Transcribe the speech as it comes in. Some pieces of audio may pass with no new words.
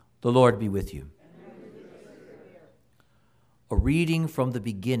The Lord be with you. A reading from the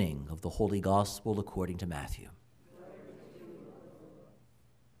beginning of the Holy Gospel according to Matthew.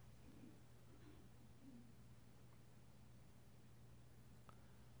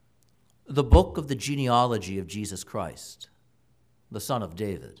 The book of the genealogy of Jesus Christ, the son of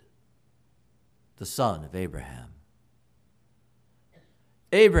David, the son of Abraham.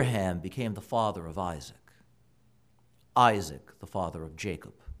 Abraham became the father of Isaac, Isaac the father of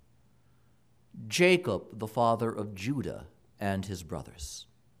Jacob, Jacob the father of Judah and his brothers.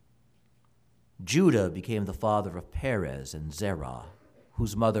 Judah became the father of Perez and Zerah,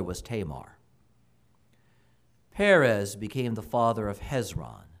 whose mother was Tamar. Perez became the father of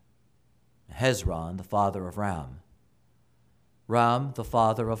Hezron, Hezron the father of Ram, Ram the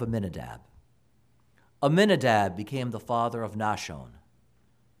father of Amminadab. Amminadab became the father of Nahshon,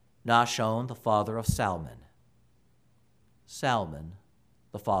 Nahshon the father of Salmon, Salmon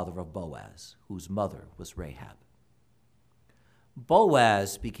the father of Boaz, whose mother was Rahab.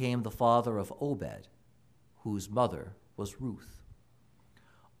 Boaz became the father of Obed, whose mother was Ruth.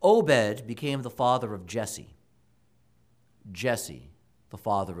 Obed became the father of Jesse, Jesse the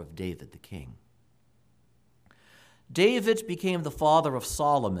father of David the king. David became the father of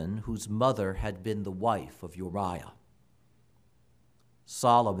Solomon, whose mother had been the wife of Uriah.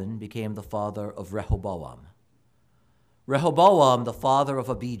 Solomon became the father of Rehoboam, Rehoboam the father of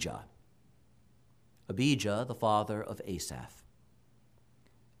Abijah, Abijah the father of Asaph.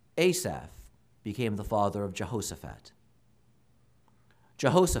 Asaph became the father of Jehoshaphat,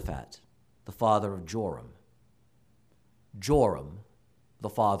 Jehoshaphat the father of Joram, Joram the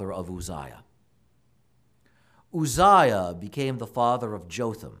father of Uzziah. Uzziah became the father of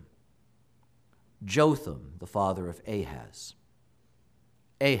Jotham, Jotham the father of Ahaz,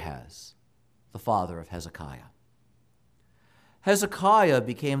 Ahaz the father of Hezekiah. Hezekiah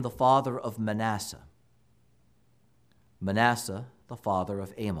became the father of Manasseh, Manasseh the father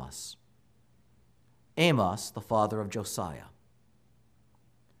of Amos, Amos the father of Josiah.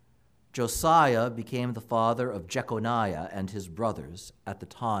 Josiah became the father of Jeconiah and his brothers at the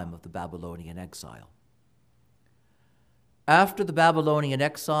time of the Babylonian exile. After the Babylonian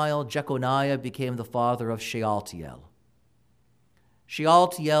exile, Jeconiah became the father of Shealtiel,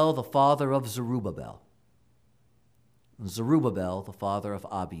 Shealtiel the father of Zerubbabel, Zerubbabel the father of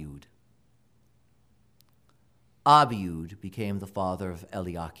Abiud. Abiud became the father of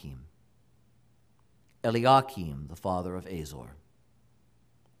Eliakim, Eliakim the father of Azor,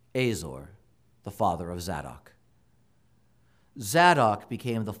 Azor the father of Zadok. Zadok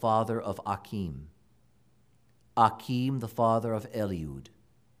became the father of Achim, Achim the father of Eliud,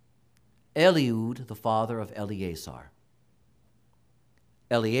 Eliud the father of Eleazar.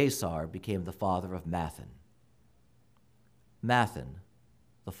 Eleazar became the father of Mathan, Mathan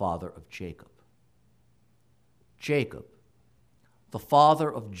the father of Jacob, Jacob the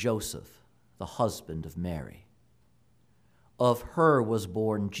father of Joseph, the husband of Mary. Of her was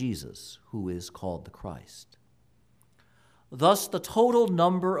born Jesus, who is called the Christ. Thus, the total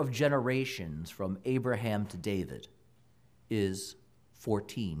number of generations from Abraham to David is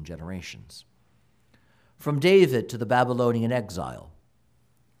 14 generations. From David to the Babylonian exile,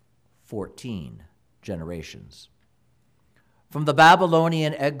 14 generations. From the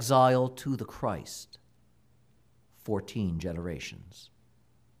Babylonian exile to the Christ, 14 generations.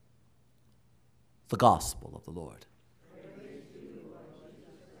 The Gospel of the Lord.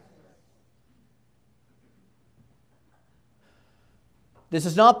 This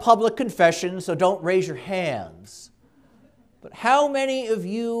is not public confession, so don't raise your hands. But how many of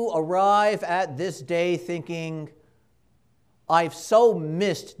you arrive at this day thinking, I've so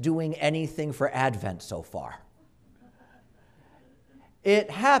missed doing anything for Advent so far?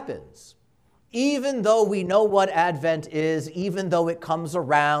 It happens. Even though we know what Advent is, even though it comes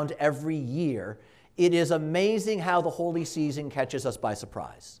around every year, it is amazing how the holy season catches us by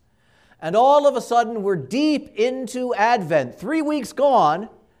surprise. And all of a sudden, we're deep into Advent, 3 weeks gone,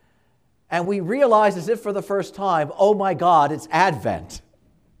 and we realize as if for the first time, oh my God, it's Advent,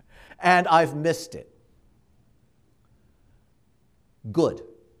 and I've missed it. Good,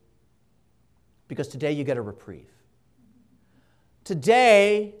 because today you get a reprieve.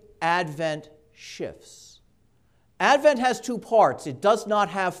 Today, Advent shifts. Advent has 2 parts. It does not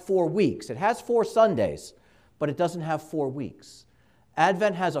have 4 weeks. It has 4 Sundays, but it doesn't have 4 weeks.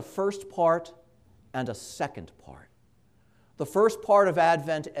 Advent has a first part and a second part. The first part of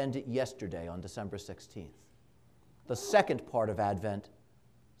Advent ended yesterday on December 16th. The second part of Advent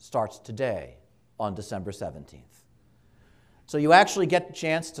starts today on December 17th. So you actually get the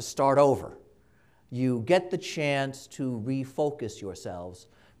chance to start over. You get the chance to refocus yourselves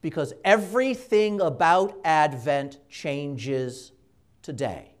because everything about Advent changes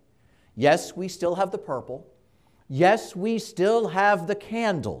today. Yes, we still have the purple. Yes, we still have the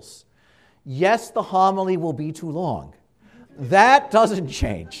candles. Yes, the homily will be too long. That doesn't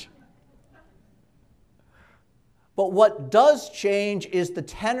change. But what does change is the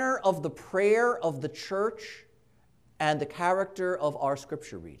tenor of the prayer of the church and the character of our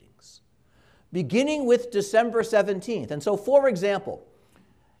scripture readings, beginning with December 17th. And so, for example,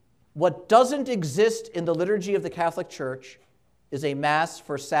 what doesn't exist in the liturgy of the Catholic Church is a Mass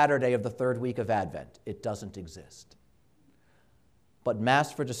for Saturday of the third week of Advent. It doesn't exist. But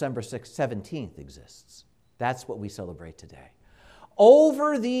Mass for December 17th exists. That's what we celebrate today.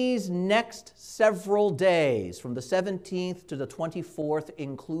 Over these next several days, from the 17th to the 24th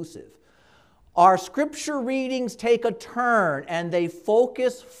inclusive, our scripture readings take a turn and they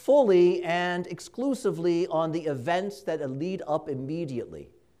focus fully and exclusively on the events that lead up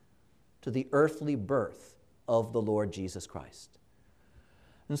immediately to the earthly birth of the Lord Jesus Christ.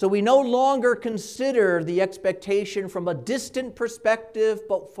 And so we no longer consider the expectation from a distant perspective,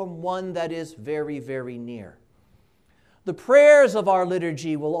 but from one that is very, very near. The prayers of our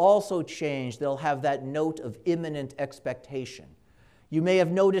liturgy will also change. They'll have that note of imminent expectation. You may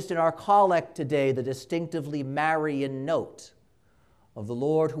have noticed in our collect today the distinctively Marian note of the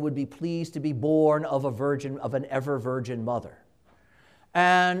Lord who would be pleased to be born of an ever-virgin mother.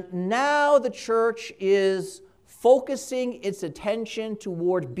 And now the church is focusing its attention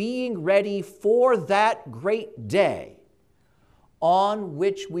toward being ready for that great day on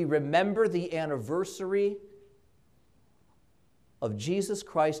which we remember the anniversary of Jesus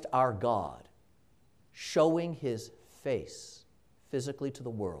Christ our God showing his face physically to the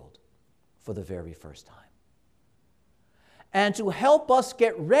world for the very first time. And to help us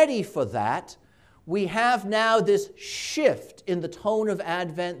get ready for that, we have now this shift in the tone of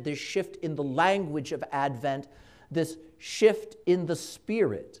Advent, this shift in the language of Advent, this shift in the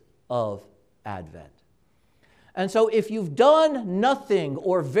spirit of Advent. And so if you've done nothing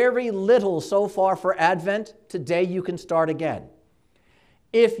or very little so far for Advent, today you can start again.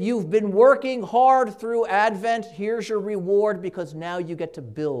 If you've been working hard through Advent, here's your reward, because now you get to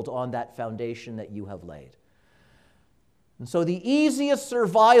build on that foundation that you have laid. And so the easiest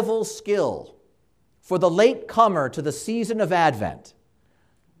survival skill for the late comer to the season of Advent,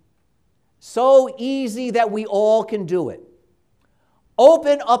 so easy that we all can do it.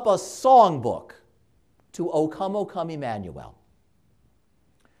 Open up a songbook to O Come, Emmanuel,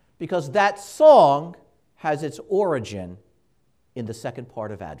 because that song has its origin in the second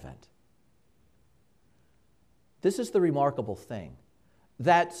part of Advent. This is the remarkable thing.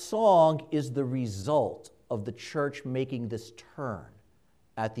 That song is the result of the church making this turn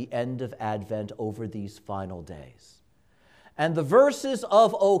at the end of Advent over these final days. And the verses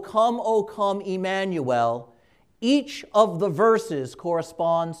of O Come, Emmanuel, each of the verses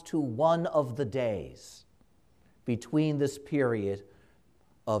corresponds to one of the days between this period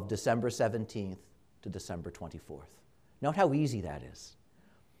of December 17th to December 24th. Note how easy that is.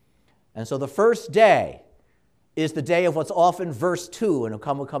 And so the first day is the day of what's often verse 2 in O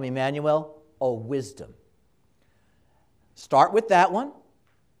Come, Emmanuel, O wisdom. Start with that one,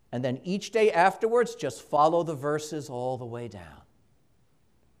 and then each day afterwards, just follow the verses all the way down.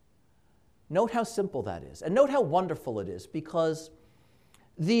 Note how simple that is, and note how wonderful it is, because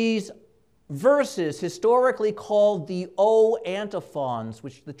these verses, historically called the O antiphons,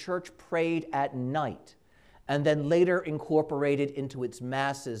 which the church prayed at night, and then later incorporated into its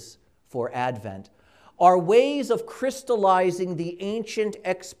masses for Advent, are ways of crystallizing the ancient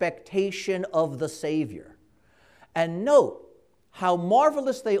expectation of the Savior. And note how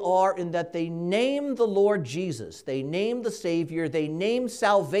marvelous they are in that they name the Lord Jesus, they name the Savior, they name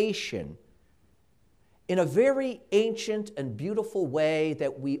salvation in a very ancient and beautiful way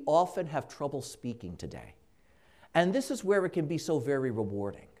that we often have trouble speaking today. And this is where it can be so very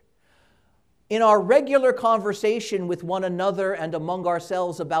rewarding. In our regular conversation with one another and among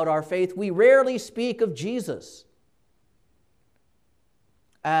ourselves about our faith, we rarely speak of Jesus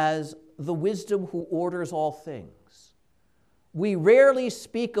as the wisdom who orders all things. We rarely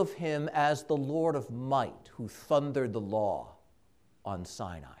speak of him as the Lord of might who thundered the law on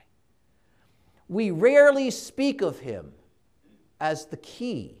Sinai. We rarely speak of him as the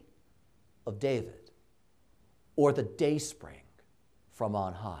key of David or the dayspring from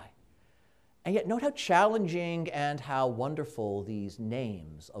on high. And yet note how challenging and how wonderful these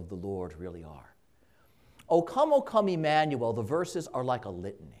names of the Lord really are. O Come, Emmanuel, the verses are like a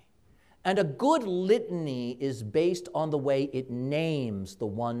litany. And a good litany is based on the way it names the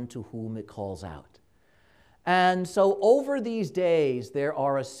one to whom it calls out. And so over these days, there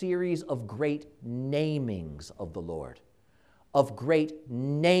are a series of great namings of the Lord, of great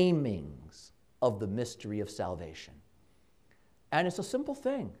namings of the mystery of salvation. And it's a simple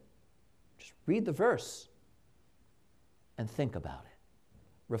thing. Just read the verse and think about it.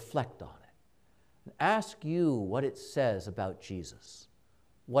 Reflect on it. And ask you what it says about Jesus,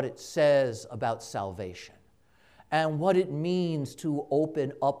 what it says about salvation, and what it means to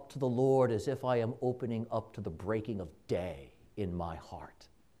open up to the Lord as if I am opening up to the breaking of day in my heart.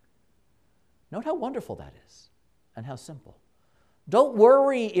 Note how wonderful that is and how simple. Don't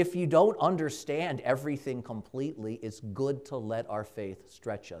worry if you don't understand everything completely. It's good to let our faith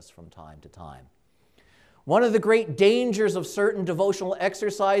stretch us from time to time. One of the great dangers of certain devotional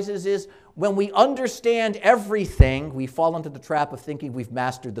exercises is when we understand everything, we fall into the trap of thinking we've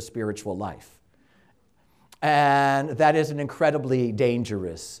mastered the spiritual life. And that is an incredibly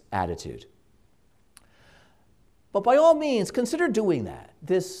dangerous attitude. But by all means, consider doing that.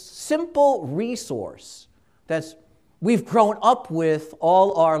 This simple resource that's we've grown up with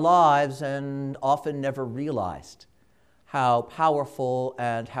all our lives and often never realized how powerful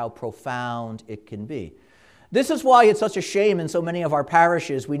and how profound it can be. This is why it's such a shame in so many of our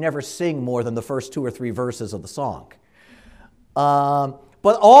parishes we never sing more than the first 2 or 3 verses of the song.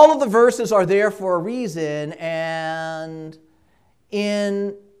 But all of the verses are there for a reason, and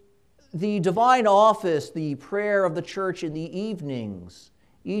in the divine office, the prayer of the church in the evenings,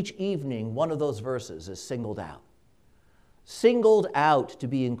 each evening one of those verses is singled out to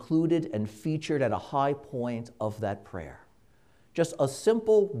be included and featured at a high point of that prayer. Just a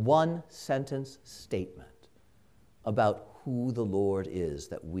simple one-sentence statement about who the Lord is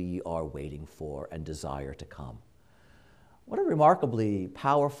that we are waiting for and desire to come. What a remarkably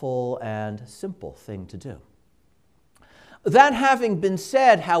powerful and simple thing to do. That having been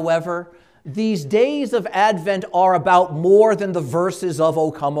said, however, these days of Advent are about more than the verses of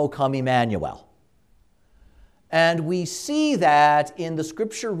O Come, Emmanuel. And we see that in the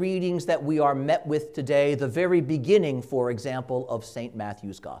scripture readings that we are met with today, the very beginning, for example, of St.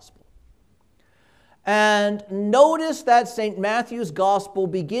 Matthew's Gospel. And notice that St. Matthew's Gospel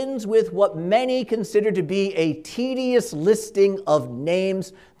begins with what many consider to be a tedious listing of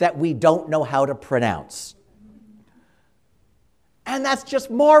names that we don't know how to pronounce. And that's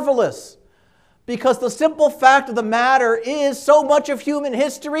just marvelous, because the simple fact of the matter is so much of human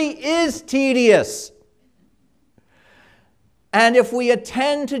history is tedious. And if we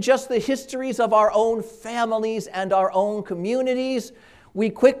attend to just the histories of our own families and our own communities, we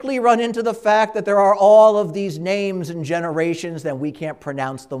quickly run into the fact that there are all of these names and generations and we can't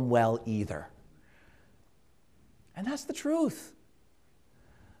pronounce them well either. And that's the truth.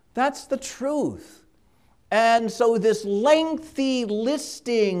 That's the truth. And so this lengthy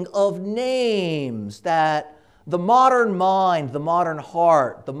listing of names that the modern mind, the modern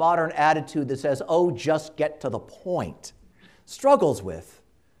heart, the modern attitude that says, oh, just get to the point, struggles with,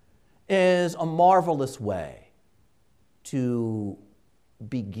 is a marvelous way to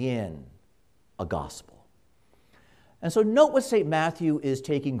begin a gospel. And so note what St. Matthew is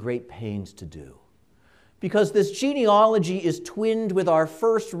taking great pains to do, because this genealogy is twinned with our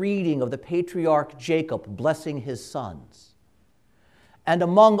first reading of the patriarch Jacob blessing his sons. And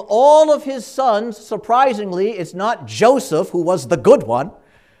among all of his sons, surprisingly, it's not Joseph who was the good one,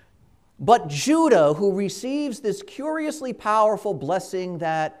 but Judah who receives this curiously powerful blessing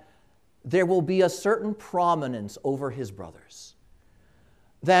that there will be a certain prominence over his brothers,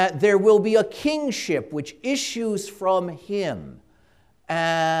 that there will be a kingship which issues from him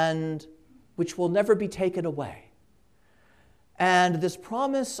and which will never be taken away. And this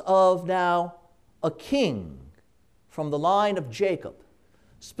promise of now a king from the line of Jacob,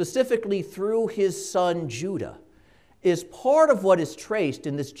 specifically through his son Judah, is part of what is traced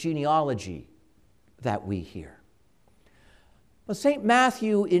in this genealogy that we hear. But St.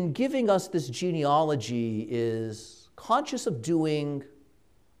 Matthew, in giving us this genealogy, is conscious of doing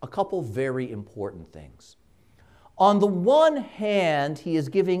a couple very important things. On the one hand, he is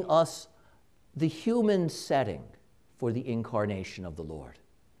giving us the human setting for the incarnation of the Lord.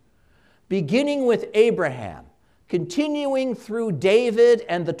 Beginning with Abraham, continuing through David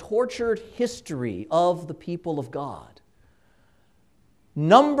and the tortured history of the people of God,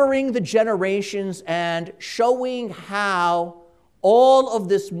 numbering the generations and showing how all of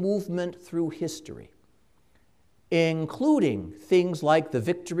this movement through history, including things like the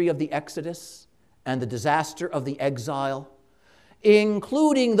victory of the Exodus and the disaster of the exile,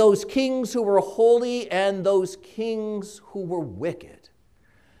 including those kings who were holy and those kings who were wicked.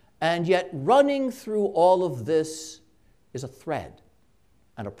 And yet running through all of this is a thread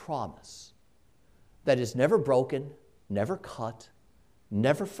and a promise that is never broken, never cut,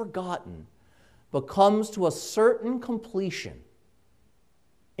 never forgotten, but comes to a certain completion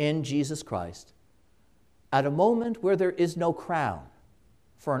in Jesus Christ at a moment where there is no crown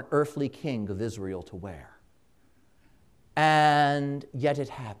for an earthly king of Israel to wear. And yet it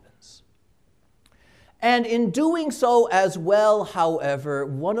happens. And in doing so as well, however,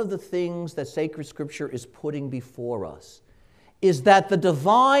 one of the things that sacred Scripture is putting before us is that the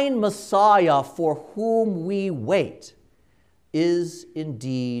divine Messiah for whom we wait is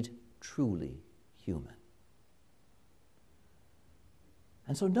indeed truly human.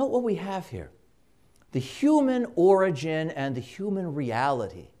 And so note what we have here. The human origin and the human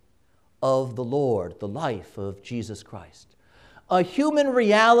reality of the Lord, the life of Jesus Christ. A human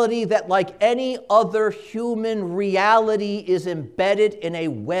reality that, like any other human reality, is embedded in a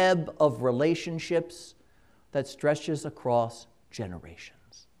web of relationships that stretches across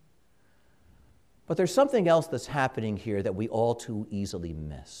generations. But there's something else that's happening here that we all too easily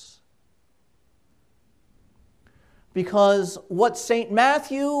miss. Because what St.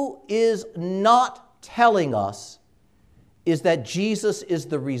 Matthew is not telling us is that Jesus is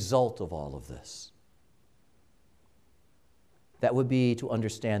the result of all of this. That would be to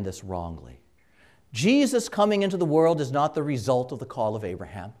understand this wrongly. Jesus coming into the world is not the result of the call of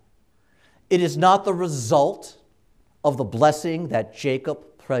Abraham. It is not the result of the blessing that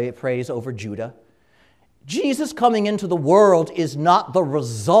Jacob prays over Judah. Jesus coming into the world is not the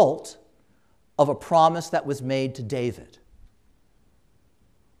result of a promise that was made to David.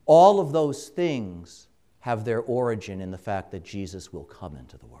 All of those things have their origin in the fact that Jesus will come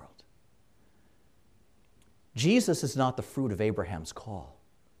into the world. Jesus is not the fruit of Abraham's call.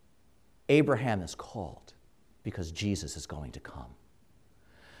 Abraham is called because Jesus is going to come.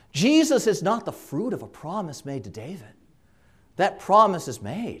 Jesus is not the fruit of a promise made to David. That promise is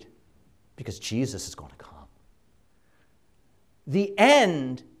made because Jesus is going to come. The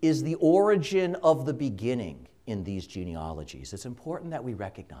end is the origin of the beginning in these genealogies. It's important that we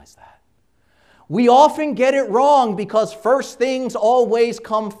recognize that. We often get it wrong because first things always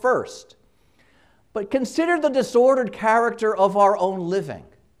come first. But consider the disordered character of our own living,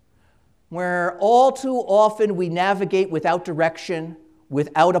 where all too often we navigate without direction,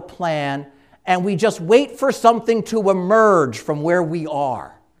 without a plan, and we just wait for something to emerge from where we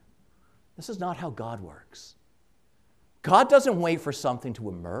are. This is not how God works. God doesn't wait for something to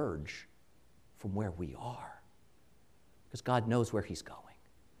emerge from where we are, because God knows where He's going.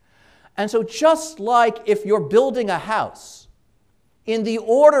 And so just like if you're building a house, in the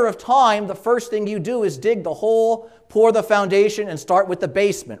order of time, the first thing you do is dig the hole, pour the foundation, and start with the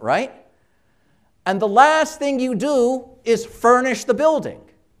basement, right? And the last thing you do is furnish the building.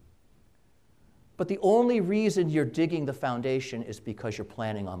 But the only reason you're digging the foundation is because you're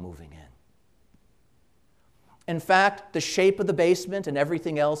planning on moving in. In fact, the shape of the basement and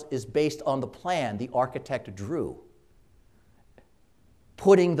everything else is based on the plan the architect drew,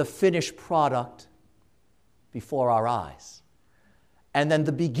 putting the finished product before our eyes. And then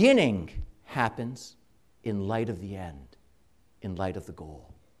the beginning happens in light of the end, in light of the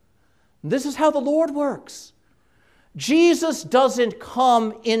goal. This is how the Lord works. Jesus doesn't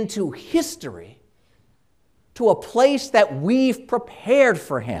come into history to a place that we've prepared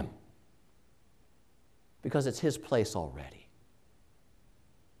for Him, because it's His place already.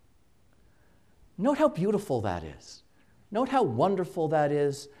 Note how beautiful that is. Note how wonderful that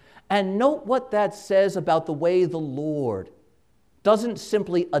is. And note what that says about the way the Lord doesn't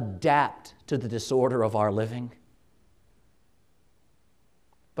simply adapt to the disorder of our living,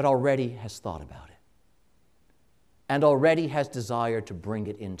 but already has thought about it and already has desired to bring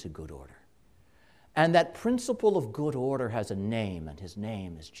it into good order. And that principle of good order has a name, and His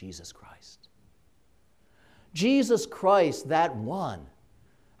name is Jesus Christ. Jesus Christ, that one.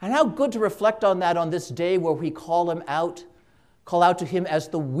 And how good to reflect on that on this day where we call out to Him as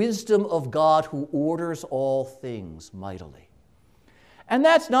the wisdom of God who orders all things mightily. And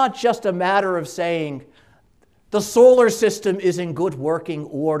that's not just a matter of saying the solar system is in good working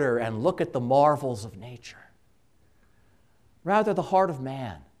order and look at the marvels of nature. Rather, the heart of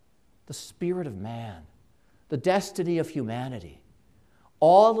man, the spirit of man, the destiny of humanity,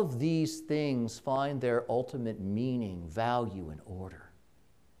 all of these things find their ultimate meaning, value, and order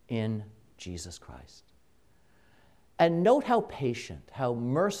in Jesus Christ. And note how patient, how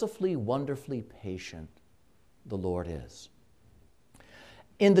mercifully, wonderfully patient the Lord is.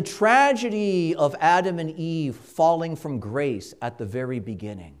 In the tragedy of Adam and Eve falling from grace at the very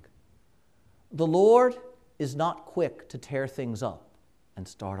beginning, the Lord is not quick to tear things up and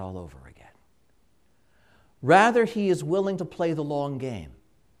start all over again. Rather, He is willing to play the long game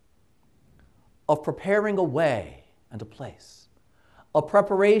of preparing a way and a place, a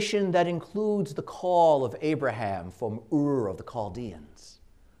preparation that includes the call of Abraham from Ur of the Chaldeans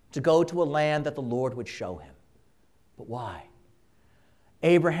to go to a land that the Lord would show him. But why?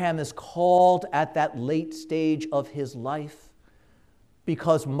 Abraham is called at that late stage of his life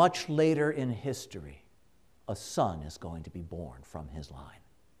because much later in history, a son is going to be born from his line.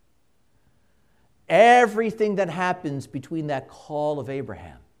 Everything that happens between that call of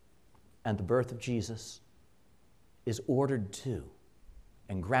Abraham and the birth of Jesus is ordered to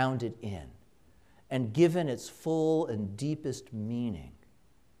and grounded in and given its full and deepest meaning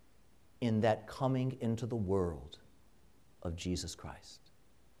in that coming into the world of Jesus Christ.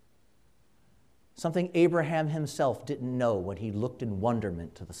 Something Abraham himself didn't know when he looked in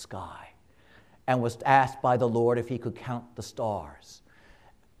wonderment to the sky and was asked by the Lord if he could count the stars.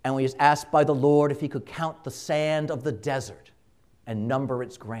 And when he was asked by the Lord if he could count the sand of the desert and number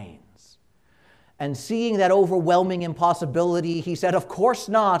its grains. And seeing that overwhelming impossibility, he said, "Of course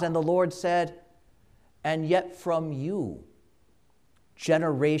not." And the Lord said, "And yet from you,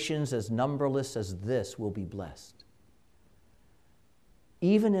 generations as numberless as this will be blessed."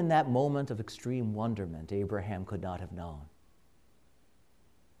 Even in that moment of extreme wonderment, Abraham could not have known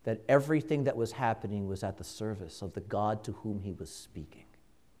that everything that was happening was at the service of the God to whom he was speaking,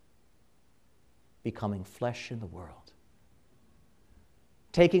 becoming flesh in the world,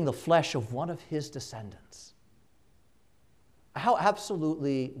 taking the flesh of one of his descendants. How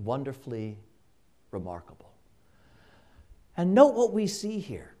absolutely, wonderfully remarkable. And note what we see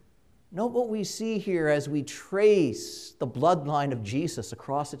here. Note what we see here as we trace the bloodline of Jesus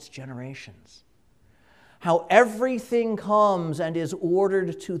across its generations. How everything comes and is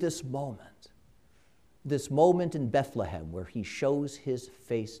ordered to this moment in Bethlehem where he shows his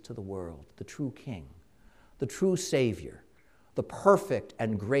face to the world, the true King, the true Savior, the perfect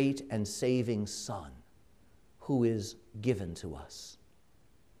and great and saving Son who is given to us.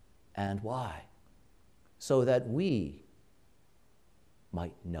 And why? So that we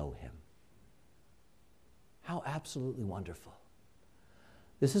might know him. How absolutely wonderful.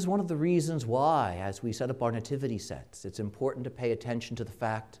 This is one of the reasons why, as we set up our nativity sets, it's important to pay attention to the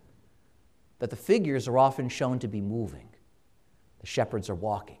fact that the figures are often shown to be moving. The shepherds are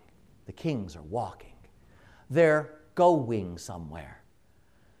walking. The kings are walking. They're going somewhere.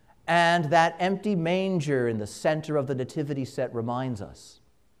 And that empty manger in the center of the nativity set reminds us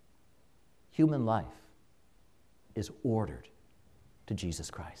human life is ordered to Jesus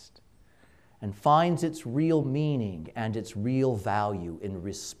Christ and finds its real meaning and its real value in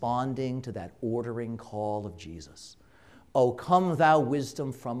responding to that ordering call of Jesus. O come thou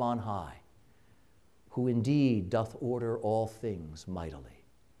wisdom from on high, who indeed doth order all things mightily.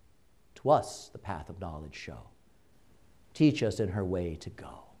 To us the path of knowledge show. Teach us in her way to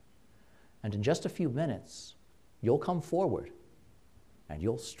go. And in just a few minutes, you'll come forward and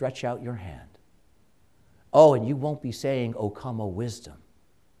you'll stretch out your hand. Oh, and you won't be saying, "O come, O wisdom,"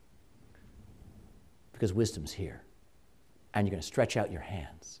 because wisdom's here. And you're going to stretch out your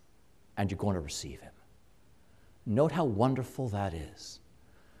hands and you're going to receive him. Note how wonderful that is.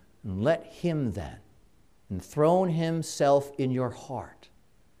 And let him then enthrone himself in your heart.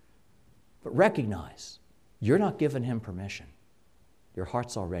 But recognize, you're not giving him permission. Your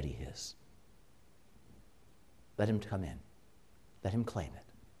heart's already his. Let him come in. Let him claim it.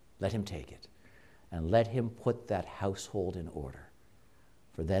 Let him take it. And let him put that household in order.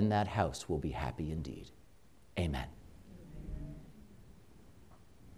 For then that house will be happy indeed. Amen.